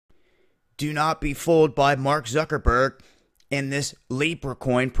do not be fooled by Mark Zuckerberg and this Libra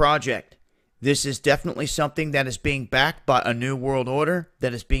coin project. This is definitely something that is being backed by a new world order,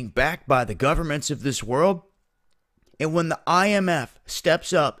 that is being backed by the governments of this world. And when the IMF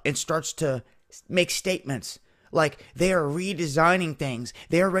steps up and starts to make statements like they are redesigning things,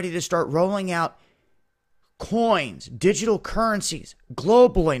 they are ready to start rolling out coins, digital currencies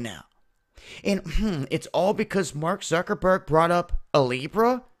globally now. And it's all because Mark Zuckerberg brought up a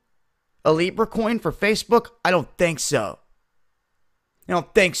Libra coin for Facebook? I don't think so. I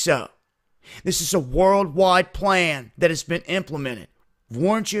don't think so. This is a worldwide plan that has been implemented.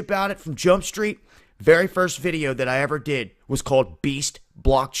 Warned you about it from Jump Street. Very first video that I ever did was called Beast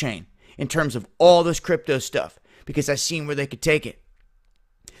Blockchain in terms of all this crypto stuff because I seen where they could take it.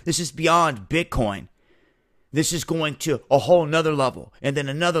 This is beyond Bitcoin. This is going to a whole nother level and then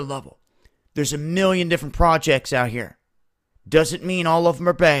another level. There's a million different projects out here. Doesn't mean all of them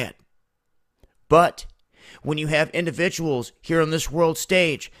are bad. But when you have individuals here on this world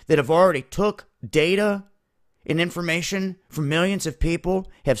stage that have already took data and information from millions of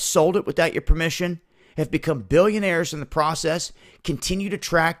people, have sold it without your permission, have become billionaires in the process, continue to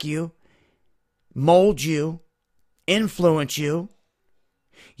track you, mold you, influence you,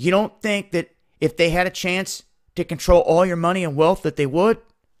 you don't think that if they had a chance to control all your money and wealth that they would?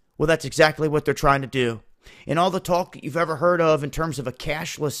 Well, that's exactly what they're trying to do. And all the talk that you've ever heard of in terms of a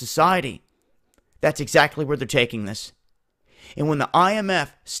cashless society, that's exactly where they're taking this. And when the IMF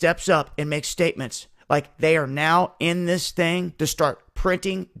steps up and makes statements like they are now in this thing to start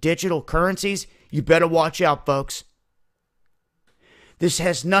printing digital currencies, you better watch out, folks. This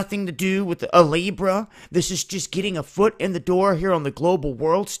has nothing to do with a Libra. This is just getting a foot in the door here on the global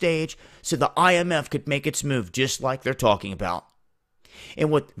world stage so the IMF could make its move just like they're talking about.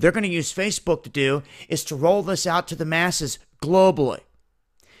 And what they're going to use Facebook to do is to roll this out to the masses globally.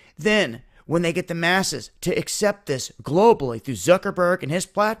 Then, when they get the masses to accept this globally through Zuckerberg and his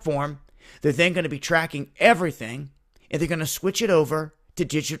platform, they're then going to be tracking everything, and they're going to switch it over to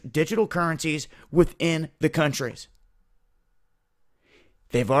digital currencies within the countries.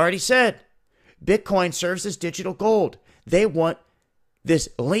 They've already said Bitcoin serves as digital gold. They want this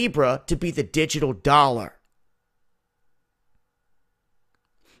Libra to be the digital dollar.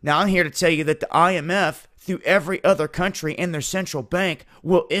 Now, I'm here to tell you that the IMF, through every other country and their central bank,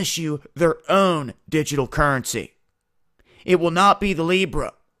 will issue their own digital currency. It will not be the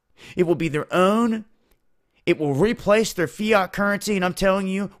Libra. It will be their own. It will replace their fiat currency, and I'm telling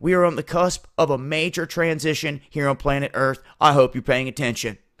you, we are on the cusp of a major transition here on planet Earth. I hope you're paying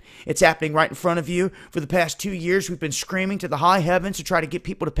attention. It's happening right in front of you. For the past 2 years, we've been screaming to the high heavens to try to get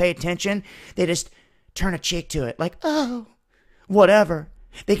people to pay attention. They just turn a cheek to it, like, oh, whatever.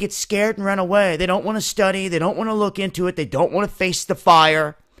 They get scared and run away. They don't want to study. They don't want to look into it. They don't want to face the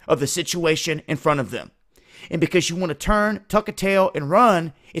fire of the situation in front of them. And because you want to turn, tuck a tail, and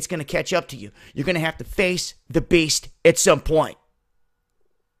run, it's going to catch up to you. You're going to have to face the beast at some point.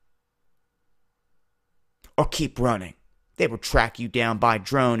 Or keep running. They will track you down by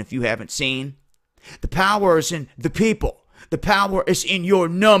drone if you haven't seen. The power is in the people. The power is in your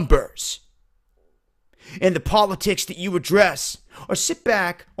numbers. And the politics that you address, or sit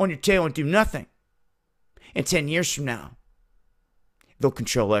back on your tail and do nothing. And 10 years from now, they'll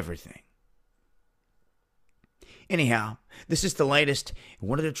control everything. Anyhow, this is the latest. I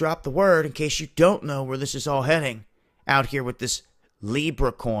wanted to drop the word in case you don't know where this is all heading. Out here with this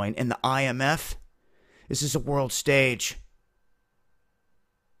Libra coin and the IMF. This is a world stage.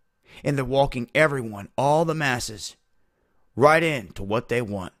 And they're walking everyone, all the masses, right into what they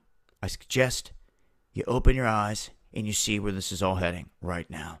want. I suggest you open your eyes and you see where this is all heading right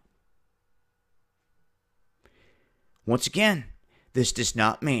now. Once again, this does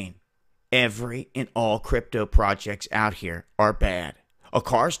not mean every and all crypto projects out here are bad. A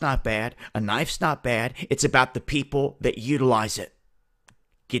car's not bad. A knife's not bad. It's about the people that utilize it.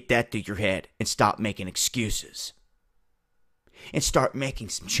 Get that through your head and stop making excuses. And start making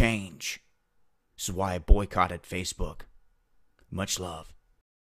some change. This is why I boycotted Facebook. Much love.